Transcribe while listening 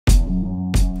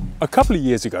A couple of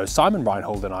years ago, Simon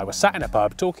Reinhold and I were sat in a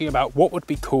pub talking about what would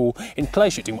be cool in clay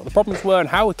shooting, what the problems were and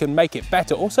how we can make it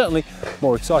better, or certainly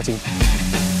more exciting.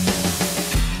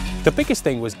 The biggest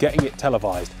thing was getting it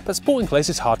televised, but sporting clays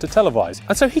is hard to televise,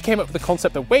 and so he came up with the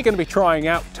concept that we're going to be trying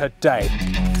out today.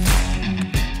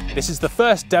 This is the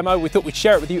first demo. We thought we'd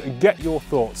share it with you and get your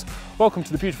thoughts. Welcome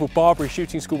to the beautiful Barbury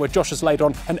shooting school, where Josh has laid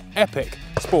on an epic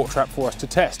sport trap for us to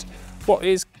test what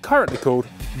is currently called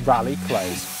rally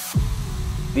clays.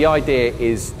 The idea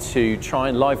is to try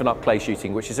and liven up clay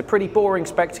shooting, which is a pretty boring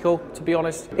spectacle, to be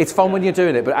honest. It's fun when you're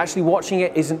doing it, but actually watching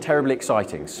it isn't terribly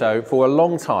exciting. So for a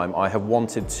long time, I have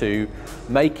wanted to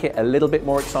make it a little bit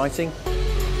more exciting.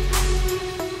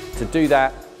 To do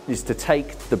that is to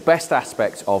take the best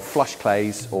aspects of flush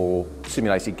clays or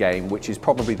simulated game, which is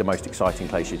probably the most exciting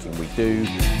clay shooting we do.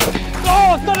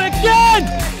 Oh, not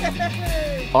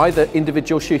again! Either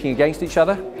individuals shooting against each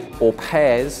other or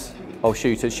pairs of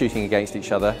shooters shooting against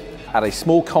each other at a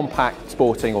small compact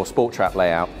sporting or sport trap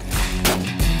layout.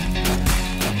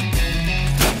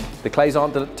 The clays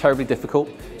aren't terribly difficult,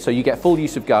 so you get full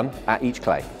use of gun at each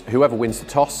clay. Whoever wins the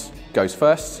toss goes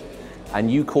first,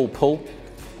 and you call pull,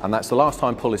 and that's the last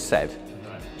time pull is said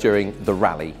during the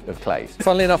rally of clays.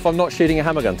 Funnily enough, I'm not shooting a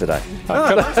hammer gun today.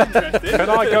 Can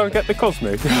I go and get the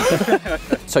Cosmic?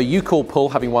 So you call pull,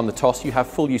 having won the toss, you have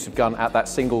full use of gun at that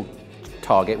single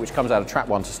target, which comes out of trap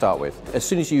 1 to start with. As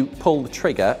soon as you pull the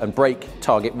trigger and break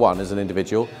target 1 as an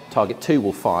individual, target 2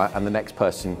 will fire, and the next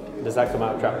person... Does that come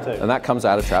out of trap 2? And that comes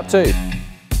out of trap 2.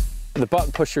 The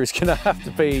button pusher is going to have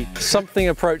to be something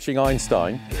approaching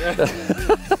Einstein.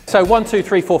 So 1, 2,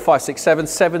 3, 4, 5, 6, 7,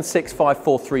 7, 6, 5,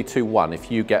 4, 3, 2, 1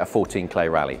 if you get a 14 clay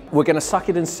rally. We're going to suck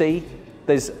it and see.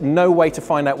 There's no way to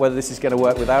find out whether this is going to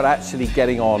work without actually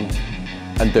getting on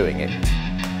and doing it.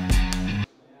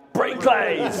 Break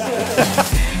clays!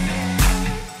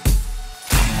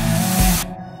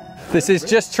 This is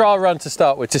just trial run to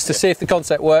start with, just to see if the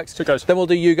concept works. So it goes. Then we'll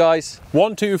do you guys.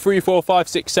 1, 2, 3, 4, 5,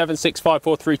 6, 7, 6, 5,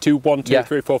 4, 3, 2, 1, 2,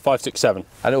 3, 4, 5, 6, 7.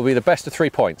 And it will be the best of 3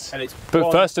 points. And it's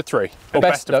But first of 3. Or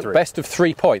best of 3. Best of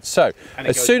 3 points. So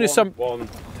as soon as some... 1,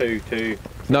 2, 2,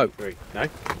 No. 3. No?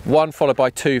 1 followed by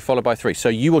 2 followed by 3. So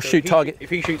you will shoot target. If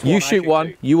he shoots 1, you shoot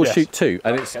 1, you will Yes. shoot 2.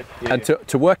 And it's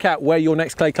to work out where your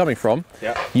next clay coming from,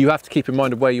 you have to keep in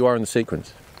mind of where you are in the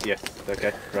sequence. Yes,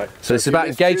 okay, right. So it's about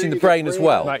engaging the brain as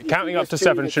well. Right, counting up to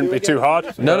 7 shouldn't be too hard.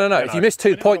 No. If you miss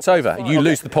 2 points over, you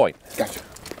lose the point. Gotcha.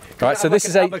 Right, so this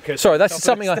is a... Sorry, that's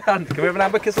something I... Can we have an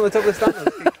abacus on the top of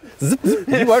the stand?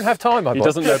 You won't have time, my boy. He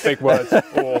doesn't know big words.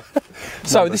 Or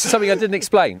So this is something I didn't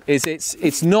explain, is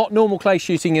it's not normal clay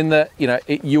shooting in that, you know,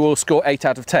 you will score 8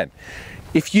 out of 10.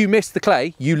 If you miss the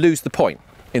clay, you lose the point.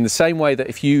 In the same way that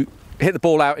if you hit the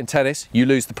ball out in tennis, you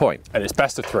lose the point. and it's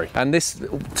best of 3. And this,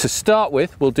 to start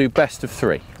with, we'll do best of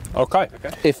 3. Okay.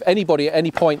 If anybody at any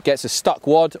point gets a stuck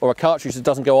wad or a cartridge that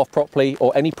doesn't go off properly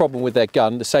or any problem with their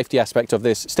gun, the safety aspect of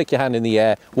this, stick your hand in the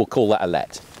air, we'll call that a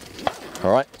let.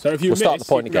 All right? So if you we'll start the miss,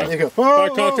 point you can again.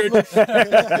 go,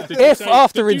 If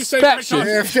after did you say my inspection,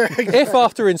 cartridge? if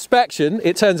after inspection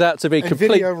it turns out to be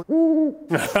complete,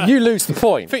 you lose the I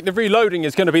point. think the reloading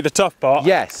is going to be the tough part.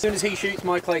 Yes. As soon as he shoots,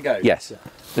 my clay goes. Yes.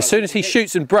 As soon as he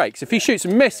shoots and breaks, if he shoots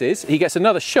and misses, he gets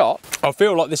another shot. I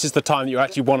feel like this is the time that you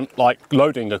actually want like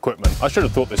loading equipment. I should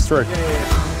have thought this through.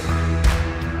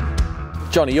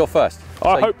 Johnny, you're first.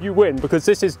 I hope you win, because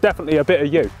this is definitely a bit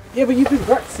of you. Yeah, but you've been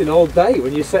practicing all day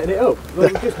when you're setting it up. Well,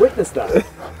 we just witnessed that.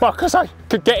 Well, because I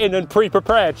could get in and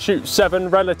pre-prepared, shoot 7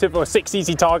 relative or 6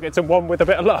 easy targets and 1 with a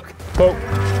bit of luck. Well,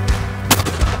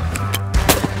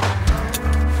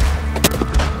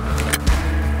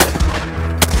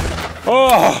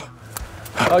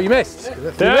 Oh, you missed.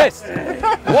 You Yeah. missed.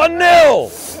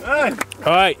 1-0.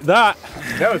 all right, that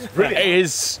was brilliant.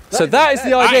 is So that is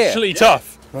the idea. actually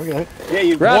tough. Okay. Yeah,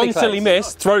 you Rally One clays. silly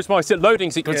miss throws my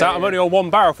loading sequence Yeah, out. I'm yeah. only on 1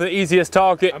 barrel for the easiest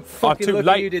target. I'm fucking too lucky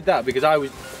late. you did that, because I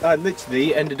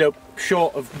literally ended up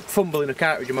short of fumbling a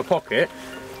cartridge in my pocket,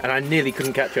 and I nearly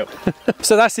couldn't catch up.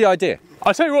 So that's the idea.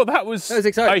 I tell you what, that was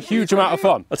exciting. a huge amount of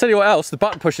fun. I'll tell you what else, the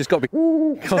button pusher's got to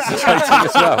be concentrating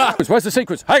as well. Where's the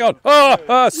sequence? Hang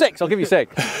on. 6, I'll give you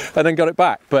 6. And then got it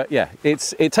back. But yeah, it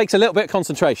takes a little bit of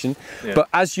concentration. Yeah. But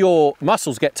as your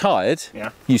muscles get tired, you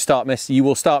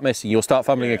will start missing, you'll start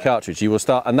fumbling a cartridge, you will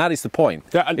start, and that is the point.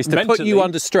 Yeah, and is to put mentally- you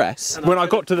under stress. When I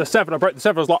got to the 7, I broke the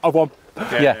 7, I was like, I've won.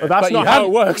 Yeah, But that's you not how it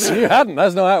hadn't. works. You hadn't,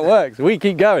 that's not how it works. We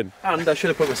keep going. And I should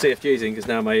have put my CFGs in, because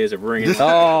now my ears are ringing.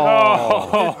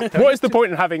 Oh. What is the point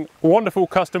in having wonderful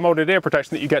custom molded ear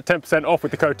protection that you get 10% off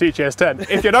with the code TGS10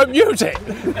 if you don't use it?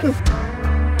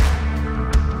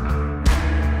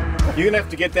 You're gonna have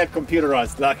to get that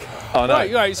computerized, like. Oh no.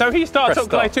 Right, so he starts Press on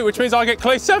clay start. 2, which means I get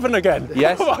clay 7 again.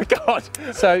 Yes. Oh my god.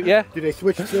 So yeah. Do they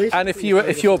switch these? And if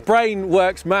your brain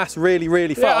works maths really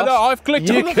fast, Yeah, I know, I've clicked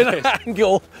you all of can this.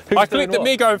 angle. Who's I doing clicked that what.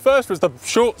 me going first was the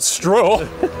short straw. Same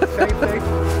thing.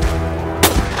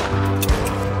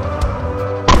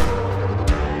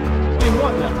 In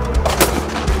what now?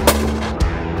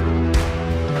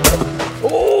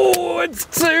 Oh, it's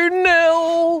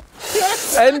 2-0.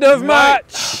 End of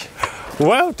match.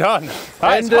 Well done.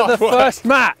 That's End of the hard work. first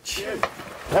match.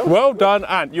 Well done,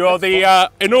 Ant. You are the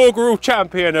inaugural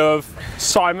champion of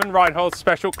Simon Reinhold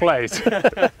Special Clays.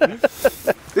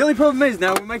 The only problem is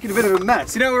now we're making a bit of a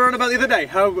mess. You know, we were on about the other day,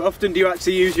 how often do you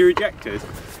actually use your ejectors?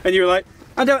 And you were like,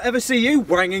 I don't ever see you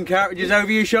wanging cartridges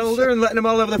over your shoulder and letting them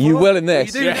all over the floor. You will in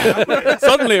this. You do now.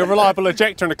 Suddenly a reliable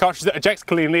ejector and a cartridge that ejects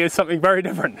cleanly is something very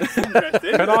different.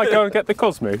 Can I go and get the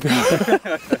Cosmo?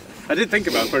 I did think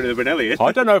about putting the Benelli in.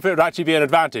 I don't know if it would actually be an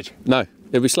advantage. No,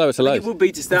 it'll be slower to It load. would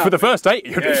be to start. For the first 8,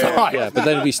 you'd be fine. Yeah, but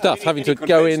then it'll be stuffed, having to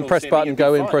go in, press button,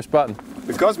 go in, press button.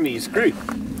 The Cosme is screwed.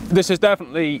 This is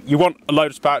definitely, you want a load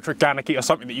of spouter, Ganiki or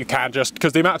something that you can just,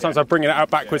 because the amount of times I'm bringing it out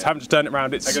backwards, having to turn it around,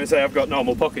 I'm it's... going to say I've got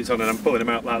normal pockets on and I'm pulling them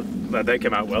out like they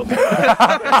came out well.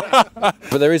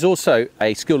 But there is also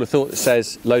a school of thought that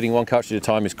says loading one cartridge at a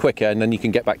time is quicker, and then you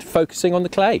can get back to focusing on the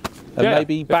clay. And Yeah,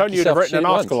 maybe if back only you'd have yourself written an shoot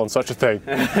article on once. such a thing.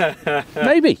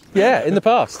 Maybe, yeah, in the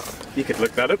past. You could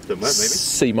look that up then, maybe.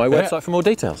 See my website for more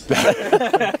details.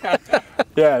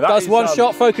 Yeah, that Does is, one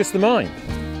shot focus the mind?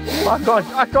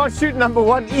 I can't shoot number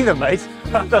 1 either, mate.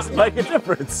 That doesn't make a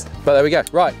difference. But there we go.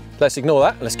 Right, let's ignore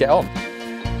that and let's get on.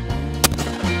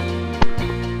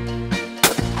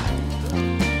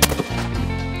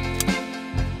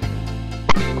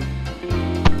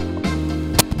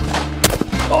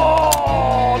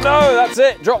 Oh no, that's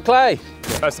it. Drop clay.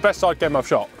 That's the best side game I've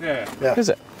shot. Is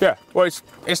it? Yeah, well,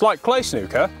 it's like clay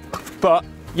snooker, but,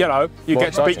 you know, you More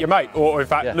get to beat exciting. your mate, or in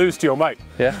fact, Yeah. lose to your mate.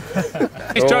 Yeah.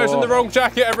 He's chosen the wrong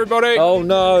jacket, everybody. Oh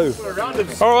no.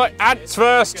 All right, Ants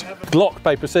first. Glock,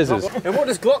 paper, scissors. And what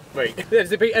does Glock beat?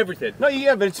 Does it beat everything? No,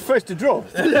 yeah, but it's first to draw.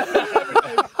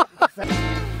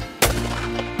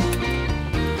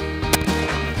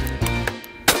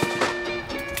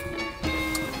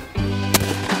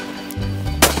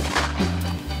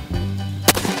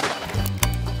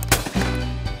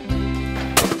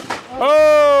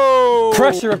 Oh!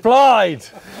 Pressure applied.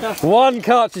 One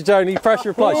cartridge only,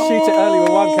 pressure applied. Shoot it early with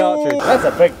one cartridge. That's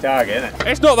a big target, isn't it?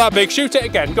 It's not that big. Shoot it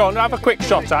again. Go on, have a quick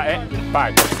shot at it.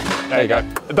 Bang. There you go.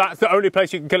 That's the only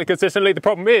place you can kill it consistently. The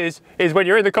problem is when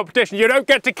you're in the competition, you don't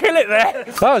get to kill it there.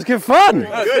 That was good fun.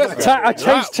 I changed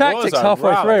That tactics was a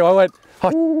halfway rally. through. I went,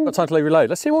 oh, got time to reload.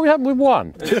 Let's see what we have with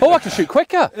one. Oh, I can shoot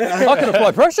quicker. I can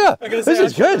apply pressure. This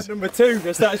is good. Number 2,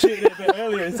 I started shooting it a bit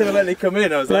earlier instead of letting it come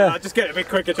in. I was like, Yeah. I'll just get it a bit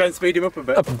quicker, try and speed him up a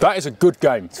bit. That is a good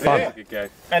game. It's fun. Good game.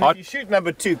 And if you shoot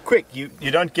number 2 quick, you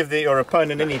don't give your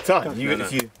opponent any time. You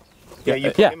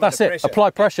put Yeah, him that's under it. Apply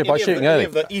pressure by Any of shooting the- early. Any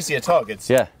of the easier targets.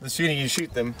 Yeah. The sooner you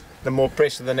shoot them, the more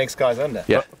pressure the next guy's under.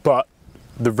 Yeah. But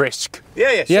the risk.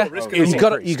 Yeah, Yeah, sure. Risk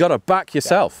you got to back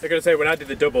yourself. They're going to say when I did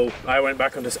the double, I went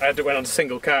on to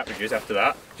single cartridges after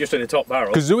that, just in the top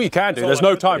barrel. Kazooie can do. There's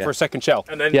no time for a second shell.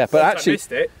 And then Yeah, but once actually- I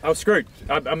missed it, I was screwed.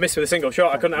 I missed with a single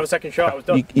shot. I couldn't have a second shot. I was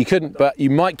done. You couldn't, but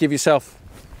you might give yourself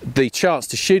the chance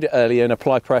to shoot it early and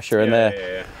apply pressure and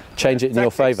change it in your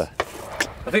favour.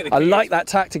 I think the I key like is, that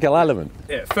tactical element.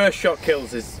 yeah, first shot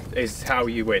kills is how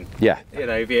you win. Yeah. You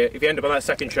know, if you end up on that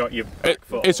second shot, you're back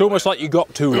foot. It's almost like you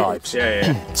got 2 lives.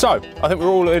 Yeah. So, I think we're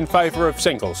all in favour of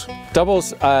singles.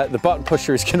 Doubles, the button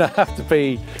pusher is going to have to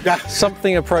be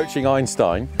something approaching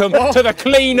Einstein. Come to the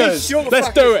cleaners. Let's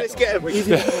do it. Let's get him.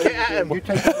 Get at him.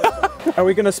 Are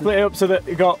we going to split it up so that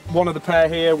you got one of the pair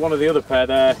here, one of the other pair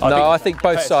there? No, I think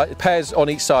both sides, pairs on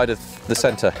each side of the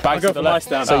centre. Back I'll to go the for my left.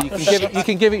 stand. So you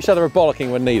can give each other a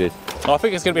bollocking when needed. I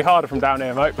think it's going to be harder from down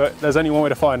here, mate, but there's only one way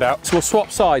to find out. So we'll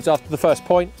swap sides after the first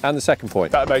point and the second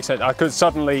point. That makes sense. Because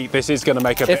suddenly this is going to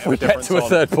make a bit If of we a get difference. to a on-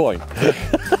 third point.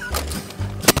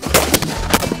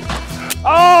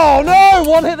 Oh no!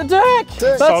 One hit the deck.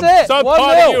 That's it. Some 1-0.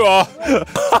 party you are.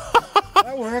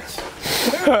 That works.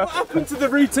 What happened to the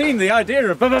routine, the idea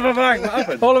of bang, bang, bang, bang? What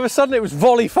happened? All of a sudden it was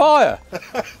volley fire.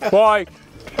 Why?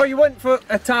 Oh, you went for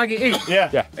a target each?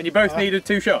 Yeah. And you both needed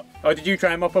 2 shots? Or did you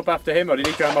try and mop up after him, or did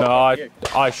he try and mop No, up after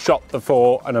you? I shot the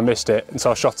 4 and I missed it, and so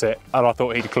I shot it, and I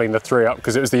thought he'd clean the 3 up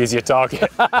because it was the easier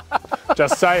target.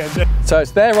 Just saying. So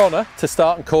it's their honour to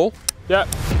start and call. Yeah.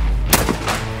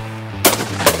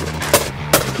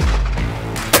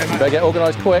 Better get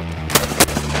organised quick.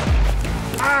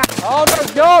 Oh no,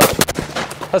 it's gone!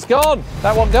 That's gone!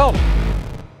 That one gone.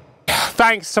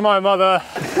 Thanks to my mother,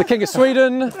 The King of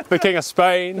Sweden. the King of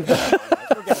Spain.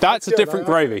 That's a different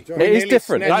gravy. It is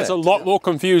different. That's a lot more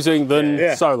confusing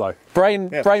than solo.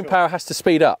 Brain power has to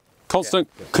speed up. Constant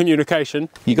communication.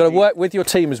 You've got to work with your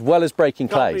team as well as breaking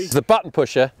clays. The button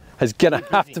pusher is going to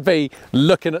have to be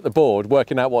looking at the board,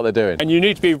 working out what they're doing. And you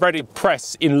need to be ready to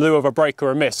press in lieu of a break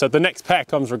or a miss. So the next pair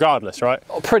comes regardless, right?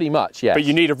 Pretty much, yes. But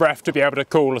you need a ref to be able to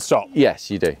call a stop. Yes,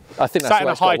 you do. I think that's Sat the in way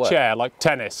a it's gotta high work. chair like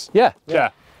tennis. Yeah.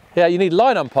 Yeah. Yeah, you need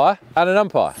line umpire and an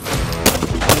umpire.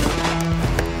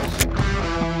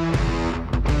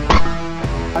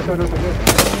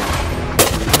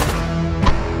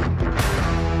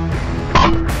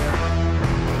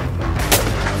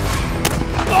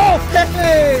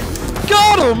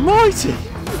 God almighty!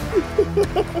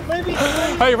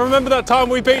 Hey, remember that time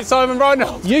we beat Simon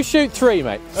Reinhold? You shoot 3,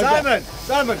 mate.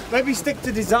 Simon, maybe stick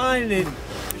to designing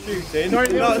shooting.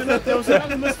 There was an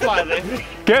anonymous fly there.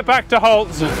 Get back to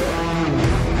Holtz.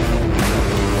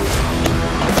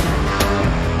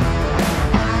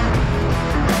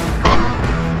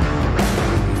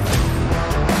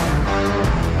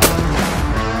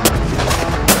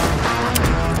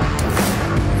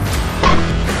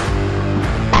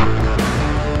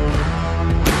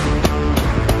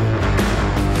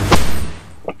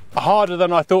 Harder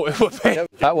than I thought it would be.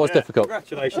 That was difficult.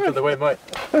 Congratulations on the win, mate.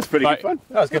 That's pretty Right. good fun.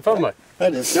 That was good fun, mate.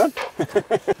 That is good.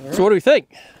 So what do we think?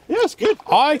 Yeah, it's good.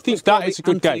 I think that is a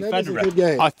good game. That is a good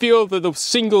game. I feel that the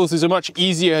singles is a much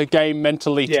easier game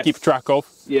mentally to Yes. keep track of.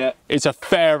 Yeah. It's a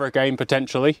fairer game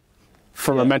potentially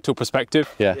from a mental perspective.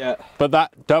 Yeah. Yeah. But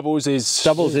that doubles is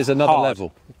another hard.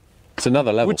 level. It's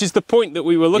another level. Which is the point that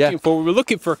we were looking Yeah. for. We were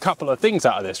looking for a couple of things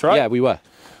out of this, right? Yeah, we were.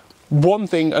 One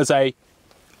thing as a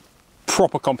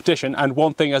proper competition and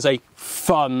one thing as a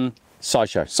fun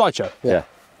Sideshow. sideshow. Yeah,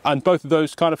 And both of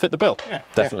those kind of fit the bill.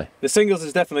 definitely. The singles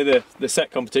is definitely the set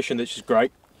competition, that's just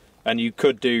great. And you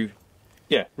could do,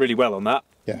 really well on that.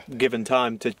 Yeah. Given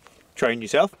time to train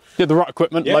yourself. Yeah, the right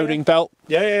equipment, Yeah. loading belt.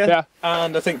 Yeah.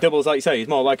 And I think doubles, like you say, is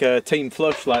more like a team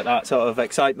flush, like that sort of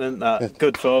excitement, that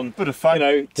good fun. Bit of fun. You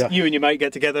know, you and your mate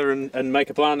get together and make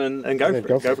a plan and go for it.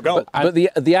 Go for goal. But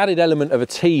the added element of a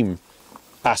team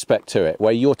aspect to it,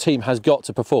 where your team has got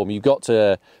to perform, you've got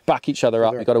to back each other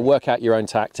up, you've got to work out your own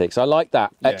tactics. I like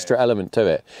that extra element to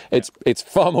it. It's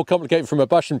far more complicated from a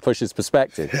button pusher's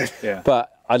perspective. Yeah.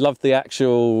 But I love the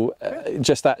actual,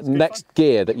 just that next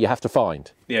gear that you have to find.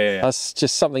 Yeah. That's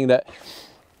just something that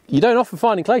you don't often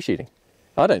find in clay shooting.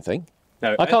 I don't think.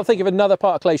 No, I can't think of another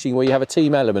part of clay shooting where you have a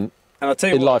team element. And I'll tell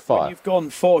you in what, live fire. when you've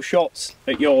gone 4 shots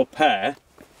at your pair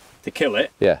to kill it,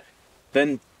 Yeah.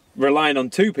 then relying on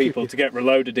 2 people to get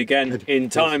reloaded again in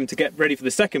time to get ready for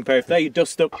the second pair, if they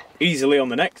dust up easily on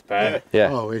the next pair. Yeah.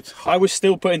 Oh, it's I was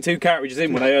still putting 2 cartridges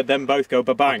in when I heard them both go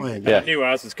ba-bang. Ba-bang. And Yeah. I knew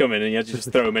ours was coming and you had to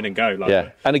just throw them in and go. Like Yeah,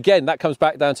 that. and again, that comes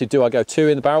back down to, do I go 2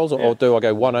 in the barrels or do I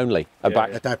go 1 only and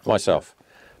back At that point, myself?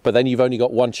 But then you've only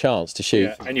got 1 chance to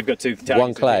shoot And you've got 2 targets.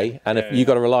 1 clay, and if you've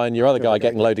got to rely on your other guy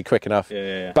getting loaded quick enough,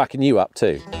 backing you up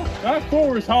too. That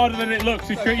 4 is harder than it looks,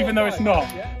 even though it's not.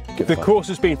 The course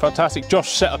has been fantastic.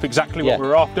 Josh set up exactly what we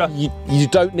were after. You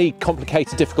don't need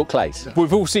complicated, difficult clays.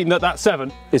 We've all seen that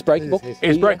 7 It's breakable.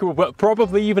 is breakable, but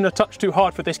probably even a touch too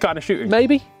hard for this kind of shooting.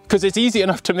 Maybe. Because it's easy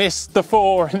enough to miss the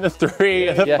 4 and the 3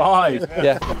 and the 5.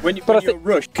 Yeah. When But I you're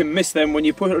rushed, you can miss them when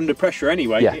you put it under pressure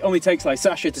anyway. Yeah. It only takes like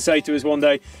Sasha to say to us one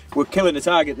day, we're killing a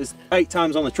target that's 8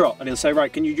 times on the trot, and he'll say,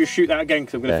 right, can you just shoot that again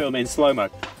because I'm going to film it in slow-mo.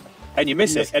 And you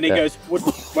miss it, and he goes,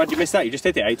 why'd you miss that? You just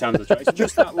hit it 8 times on the trot. It's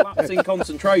just that lapse in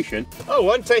concentration. Oh,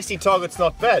 1 tasty target's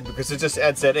not bad because it just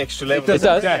adds that extra level. It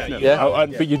does. Definitely. Yeah. Oh,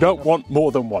 but you don't want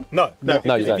more than 1. No. No, you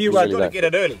don't. you You had really You've got to don't. get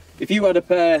it early. If you had a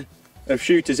pair of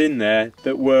shooters in there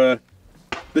that were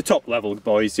the top level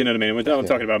boys, you know what I mean? We're not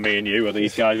talking about me and you or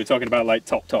these guys, we're talking about like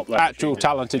top level. Actual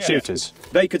talented shooters.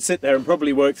 They could sit there and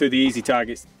probably work through the easy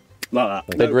targets like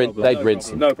that. They'd rinse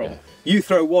them. No problem. You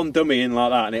throw 1 dummy in like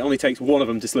that, and it only takes 1 of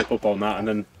them to slip up on that, and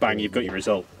then bang, you've got your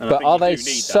result. And I But think are you they do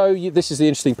need so? that. This is the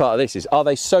interesting part of this: is are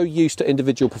they so used to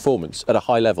individual performance at a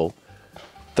high level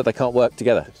that they can't work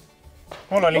together?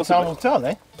 Well, only time will tell,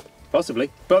 eh?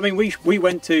 Possibly, but I mean, we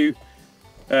went to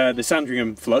the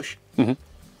Sandringham Flush,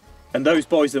 and those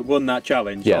boys that won that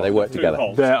challenge, Yeah, they worked through together.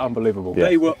 Holt, They're unbelievable.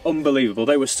 They were unbelievable.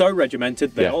 They were so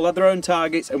regimented. They Yeah. all had their own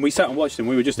targets, and we sat and watched them.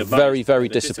 We were just amazed Very, very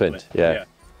at the disciplined. discipline. Yeah.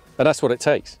 And that's what it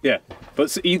takes. Yeah.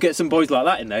 But you get some boys like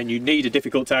that in there, and you need a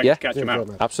difficult target Yeah. to catch them out.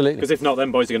 Absolutely. Because if not,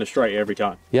 them boys are going to straight you every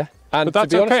time. Yeah. And But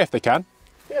that's to be okay honest, if they can.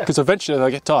 Because eventually they'll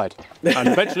get tired. And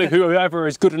eventually whoever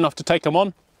is good enough to take them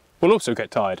on will also get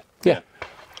tired. yeah.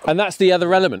 And that's the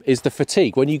other element, is the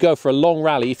fatigue. When you go for a long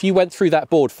rally, if you went through that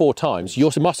board 4 times,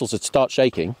 your muscles would start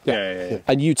shaking Yeah.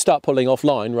 and you'd start pulling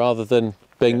offline rather than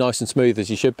being nice and smooth as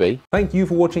you should be. Thank you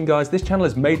for watching, guys. This channel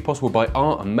is made possible by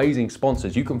our amazing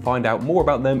sponsors. You can find out more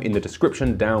about them in the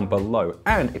description down below.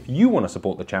 And if you want to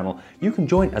support the channel, you can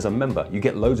join as a member. You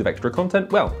get loads of extra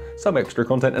content, well, some extra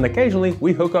content, and occasionally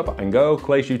we hook up and go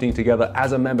clay shooting together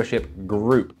as a membership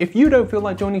group. If you don't feel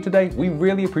like joining today, we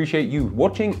really appreciate you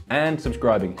watching and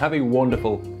subscribing. Have a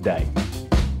wonderful day.